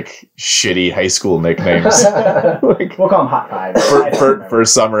sounds like shitty high school nicknames. We'll call them Hot Pie. For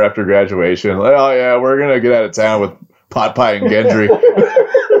summer after graduation. Like, oh yeah, we're gonna get out of town with Pot Pie and Gendry.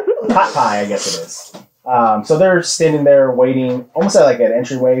 Pot Pie, I guess it is. So they're standing there waiting, almost at an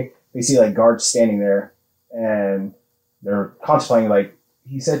entryway. They see guards standing there, and they're contemplating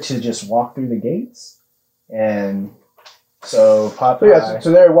he said to just walk through the gates, and so Pot Pie.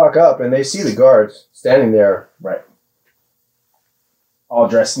 So they walk up and they see the guards standing there. Right. All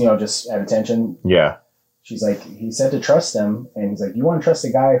dressed, just at attention. Yeah. She's like, he said to trust him, and he's like, you want to trust a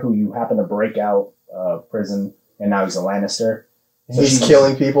guy who you happen to break out of prison, and now he's a Lannister. So he's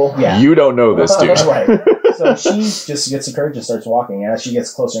killing people. Yeah. You don't know this dude. Right. So she just gets the courage and starts walking, and as she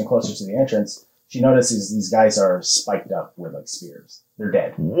gets closer and closer to the entrance, she notices these guys are spiked up with spears. They're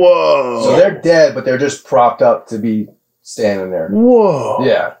dead. Whoa. So they're dead, but they're just propped up to be standing there. Whoa.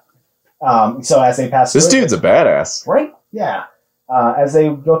 Yeah. So as they pass this through, dude's a badass. Right? Yeah. As they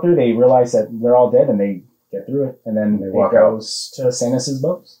go through, they realize that they're all dead, and they get through it, and then it goes to Stannis'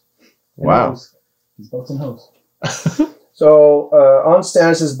 boats. Wow. His boats and hoes. So on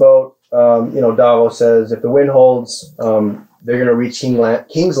Stannis' boat, Davos says if the wind holds, they're going to reach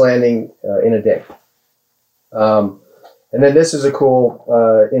King's Landing in a day. And then this is a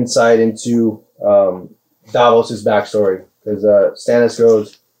cool insight into Davos' backstory, because Stannis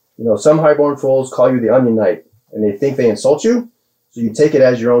goes, some highborn fools call you the Onion Knight, and they think they insult you, so you take it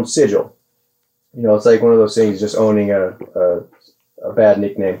as your own sigil. It's like one of those things, just owning a bad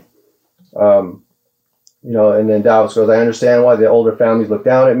nickname. And then Davos goes, I understand why the older families look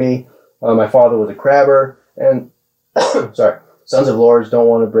down at me. My father was a crabber, and sons of lords don't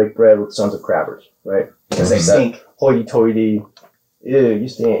want to break bread with sons of crabbers, right? Because they stink. Hoity-toity. Ew, you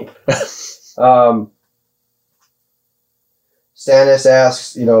stink. Stannis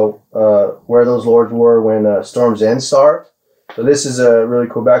asks, where those lords were when Storm's End starved. So this is a really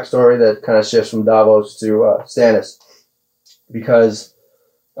cool backstory that kind of shifts from Davos to Stannis, because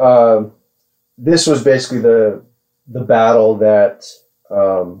this was basically the battle that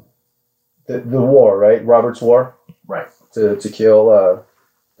the war, right? Robert's War, Right. to kill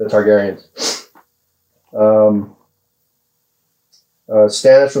the Targaryens.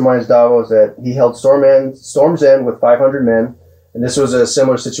 Stannis reminds Davos that he held Storm's End with 500 men, and this was a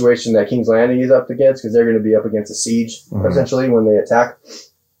similar situation that King's Landing is up against, because they're going to be up against a siege, essentially, when they attack.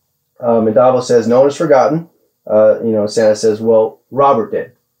 And Davos says, no one has forgotten. Stannis says, well, Robert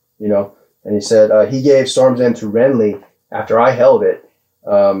did, and he said, he gave Storm's End to Renly after I held it,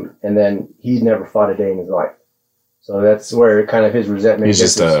 and then he'd never fought a day in his life. So that's where kind of his resentment. He's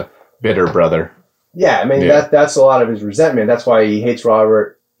just a bitter brother. Yeah, I mean, that's a lot of his resentment. That's why he hates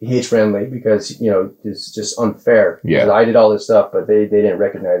Robert. He hates Renly, because, it's just unfair. Yeah. Because I did all this stuff, but they didn't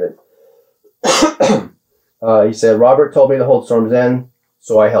recognize it. He said, Robert told me to hold Storm's End,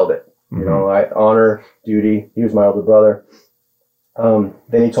 so I held it. I honor, duty. He was my older brother. Then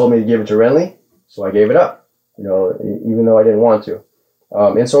he told me to give it to Renly, so I gave it up, even though I didn't want to.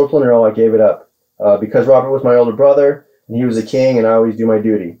 In Sword Planero, I gave it up because Robert was my older brother, and he was a king, and I always do my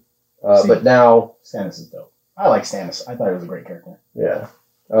duty. But now... Stannis is dope. I like Stannis. I thought he was a great character. Yeah.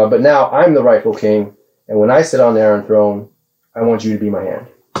 But now I'm the rightful king, and when I sit on the Iron Throne, I want you to be my hand.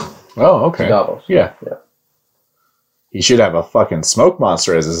 Oh, okay. Davos. Yeah. He should have a fucking smoke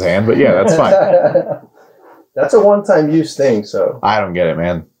monster as his hand, but yeah, that's fine. That's a one-time use thing, so... I don't get it,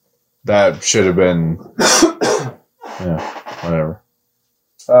 man. That should have been... yeah, whatever.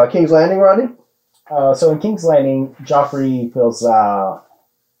 King's Landing, Rodney? So in King's Landing, Joffrey feels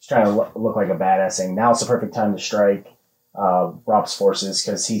he's trying to look like a badass, saying now it's the perfect time to strike Rob's forces,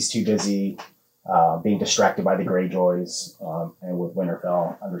 because he's too busy being distracted by the Greyjoys and with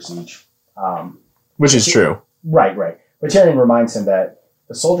Winterfell under siege. Which is true. Right. But Tyrion reminds him that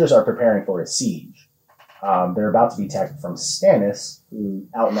the soldiers are preparing for a siege. They're about to be attacked from Stannis, who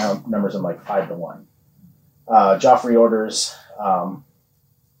outnumbers them like 5-1. Joffrey orders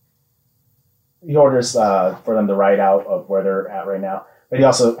for them to ride out of where they're at right now. But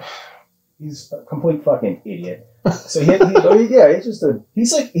he's a complete fucking idiot. So he's just a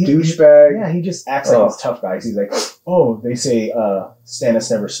douchebag. Yeah, he just acts like he's a tough guy. He's like, oh, they say Stannis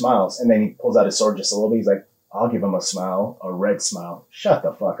never smiles. And then he pulls out his sword just a little bit. He's like, I'll give him a smile, a red smile. Shut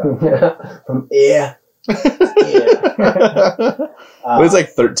the fuck up. From air. Well, he's like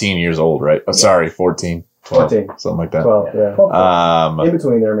 13 years old, right? Oh, sorry, 14. 12, 14. something like that. 12, yeah. In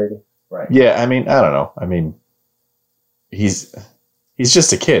between there, maybe. Right. Yeah, I mean, I don't know. I mean, he's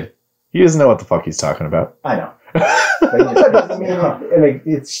just a kid. He doesn't know what the fuck he's talking about. I know. And it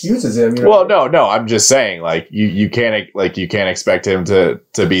excuses him. Well, no. I'm just saying, like, you can't expect him to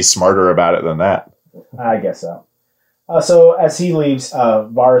be smarter about it than that. I guess so. So as he leaves,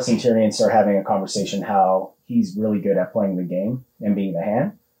 Varys and Tyrion start having a conversation how he's really good at playing the game and being the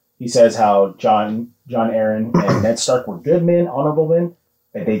hand. He says how Jon Arryn and Ned Stark were good men, honorable men,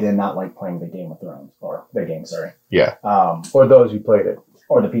 but they did not like playing the Game of Thrones, or the game, sorry. Yeah. Or those who played it.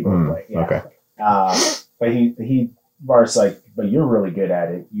 Or the people who played, yeah. Okay. But Varys like, but you're really good at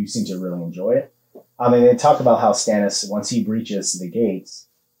it. You seem to really enjoy it. They talk about how Stannis, once he breaches the gates,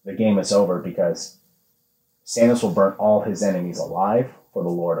 the game is over, because Stannis will burn all his enemies alive for the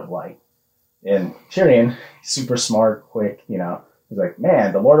Lord of Light. And Tyrion, super smart, quick, he's like,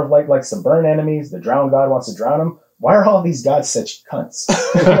 man, the Lord of Light likes to burn enemies. The Drowned God wants to drown them. Why are all these gods such cunts?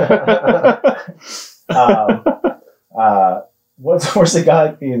 Where's the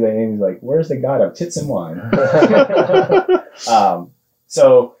god? He's like, where's the god of tits and wine?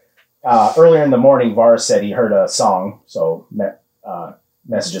 Earlier in the morning, Varys said he heard a song,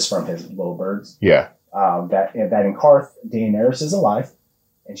 messages from his little birds. Yeah. That in Karth, Daenerys is alive,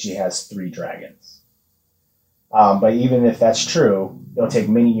 and she has 3 dragons. But even if that's true, it'll take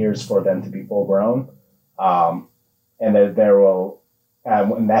many years for them to be full grown, and that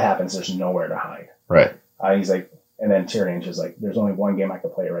when that happens, there's nowhere to hide. Right. He's like, and then Tyrion's just like, there's only one game I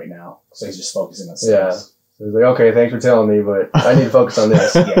can play right now, so he's just focusing on Stannis. Yeah. So he's like, okay, thanks for telling me, but I need to focus on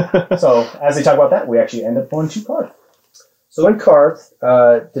this. Yeah. So as they talk about that, we actually end up going to Karth. So in Karth,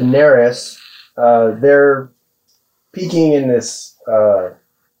 Daenerys, they're peeking in this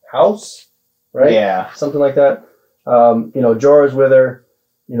house, right? Yeah. Something like that. Jorah's with her,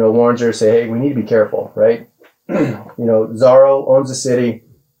 warns her, say, hey, we need to be careful, right? Zaro owns the city,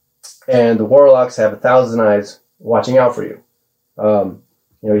 and the warlocks have 1,000 eyes watching out for you.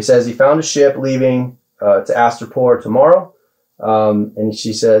 He says he found a ship leaving to Astapor tomorrow, and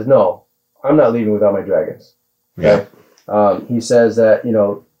she says, no, I'm not leaving without my dragons. Yeah. He says that,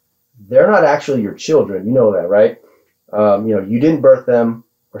 they're not actually your children. You know that, right? You didn't birth them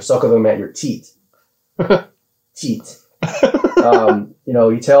or suckle them at your teat. Teat.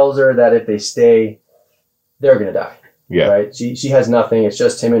 He tells her that if they stay, they're going to die. Yeah. Right? She has nothing. It's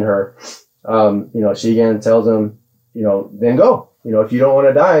just him and her. She again tells him, then go. If you don't want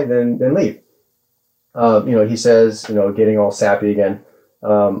to die, then leave. He says, getting all sappy again.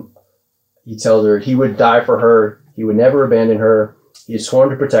 He tells her he would die for her. He would never abandon her. He has sworn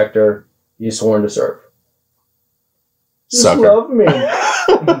to protect her. He has sworn to serve. Just Sucker. love me.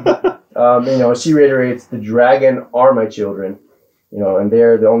 She reiterates, the dragon are my children, and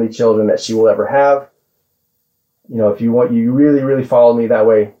they're the only children that she will ever have. If you really, really follow me that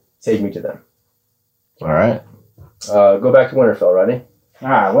way, take me to them. All right. Go back to Winterfell, Rodney.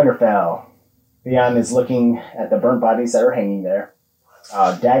 Winterfell. Theon is looking at the burnt bodies that are hanging there.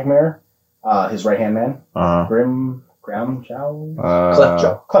 Dagmar, his right-hand man, Grimjaw?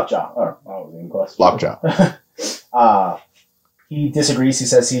 Cleftjaw. Oh, I was even close. Lockjaw. He disagrees. He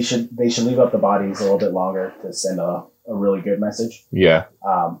says they should leave up the bodies a little bit longer to send a really good message. Yeah.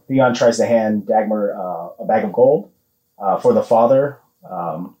 Theon tries to hand Dagmar a bag of gold for the father.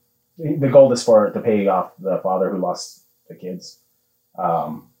 The gold is to pay off the father who lost the kids.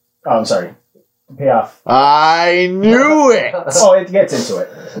 I'm sorry. To pay off. I knew it. Oh, it gets into it.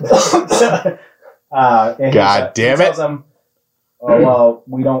 God damn he it. tells him, oh, well,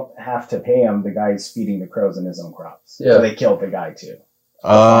 we don't have to pay him. The guy's feeding the crows in his own crops. Yeah. So they killed the guy, too.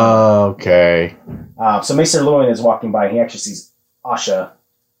 Okay. So Maester Luwin is walking by. And he actually sees Asha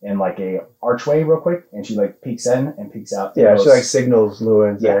in like a archway real quick. And she like peeks in and peeks out. Yeah, she like signals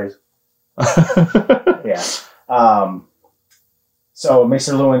Luwin. Yeah. Yeah. So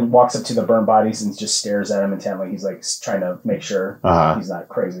Maester Luwin walks up to the burnt bodies and just stares at him intently. He's like trying to make sure he's not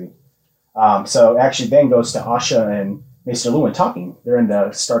crazy. So actually then goes to Asha and Maester Luwin talking. They're in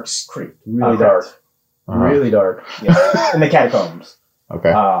the Stark's Creek. Really dark. Really dark. Yeah. In the catacombs.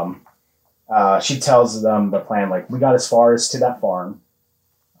 Okay. She tells them the plan, like, we got as far as to that farm,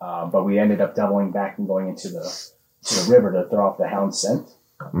 but we ended up doubling back and going into the river to throw off the hound's scent.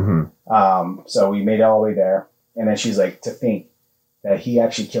 Mm-hmm. So we made it all the way there. And then she's like, to think that he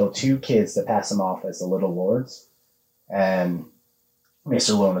actually killed 2 kids to pass them off as the Little Lords. And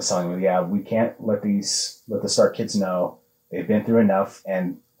Maester Luwin was telling me, yeah, we can't let the Stark kids know. They've been through enough,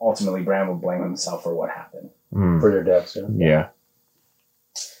 and ultimately Bran will blame himself for what happened. For their deaths. Yeah.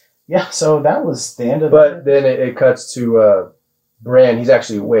 Yeah, so that was the end of But then it cuts to Bran. He's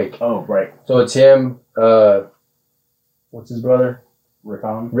actually awake. Oh, right. So it's him, what's his brother?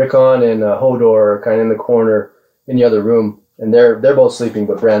 Rickon and Hodor are kind of in the corner in the other room. And they're both sleeping,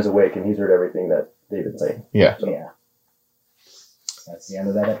 but Bran's awake, and he's heard everything that they've been saying. Yeah. So. Yeah. That's the end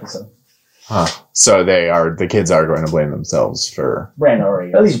of that episode. Huh. So the kids are going to blame themselves for... Bran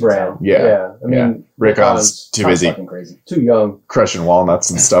already. At least Bran. Yeah. I mean, Rickon's too busy fucking crazy. Too young. crushing walnuts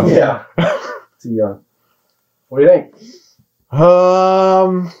and stuff. Yeah. Too young. What do you think?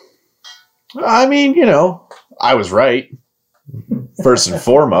 I mean, I was right. First and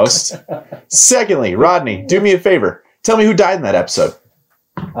foremost. Secondly, Rodney, do me a favor. Tell me who died in that episode.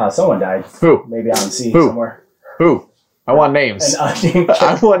 Someone died. Who? Maybe on sea Who? somewhere. Who? I want names. An unnamed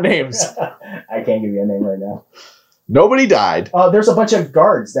I want names. I can't give you a name right now. Nobody died. There's a bunch of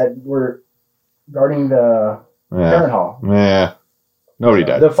guards that were guarding the Harrenhal. Yeah. Nobody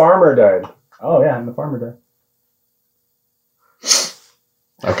died. The farmer died. Oh, yeah, and the farmer died.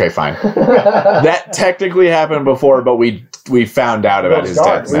 Okay, fine. That technically happened before, but we found out about his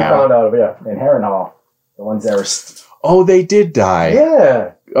death We now. found out, yeah. In Harrenhal. The ones that were... Oh, they did die.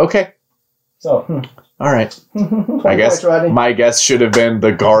 Yeah. Okay. So... All right. I guess my guess should have been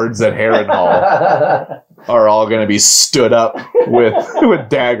the guards at Harrenhal are all going to be stood up with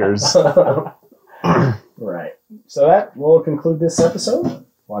daggers. Right. So that will conclude this episode.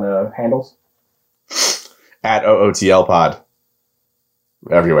 Want to handles? At OOTL Pod.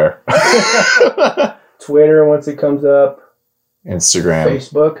 Everywhere. Twitter once it comes up. Instagram.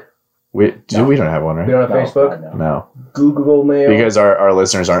 Facebook. We don't have one, We right? don't have Facebook. No. Google Mail. Because our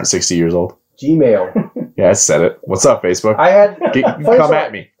listeners aren't 60 years old. Gmail. Yeah, I said it. What's up, Facebook? I had... Come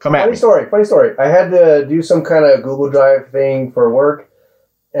at me. Funny story. I had to do some kind of Google Drive thing for work,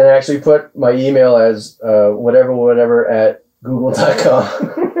 and I actually put my email as whatever at google.com.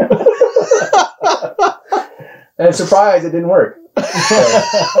 And surprise, it didn't work. So,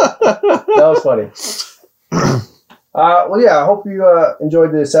 that was funny. Well, yeah, I hope you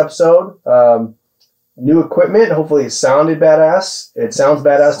enjoyed this episode. New equipment. Hopefully it sounded badass. It sounds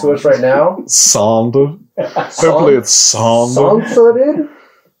badass to us right now. Hopefully it's sounded.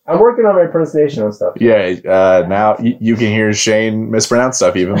 I'm working on my pronunciation on stuff. Yeah, now you can hear Shane mispronounce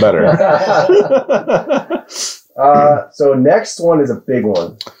stuff even better. So next one is a big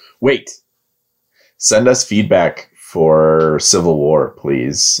one. Wait. Send us feedback for Civil War,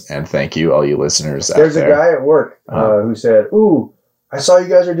 please. And thank you, all you listeners There's out there. a guy at work who said, "Ooh, I saw you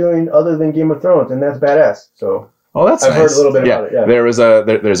guys are doing other than Game of Thrones, and that's badass." So Oh, that's I've nice. heard a little bit about it, yeah.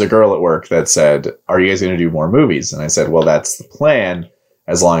 There's a girl at work that said, "Are you guys going to do more movies?" And I said, "Well, that's the plan,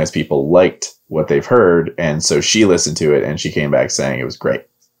 as long as people liked what they've heard." And so she listened to it, and she came back saying it was great.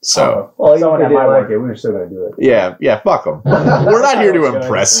 So, well, even if Someone they at didn't my like work. it, we were still going to do it. yeah, fuck them. We're not here to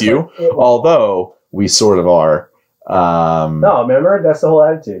impress you, although we sort of are. No, remember? That's the whole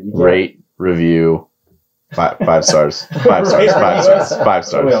attitude. You can't- Rate, review, five stars, 5 stars, 5 stars, 5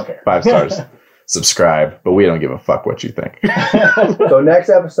 stars, We don't care. 5 stars. Subscribe, but we don't give a fuck what you think. So next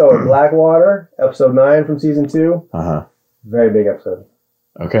episode, Blackwater, episode 9 from season 2. Uh-huh. Very big episode.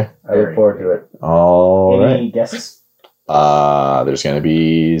 Okay. I look forward to it. All Any right. guesses? There's going to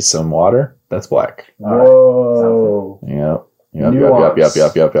be some water. That's black. Whoa. Yep. Nuance.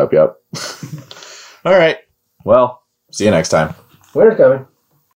 Yep. All right. Well, see you next time. Winter's coming.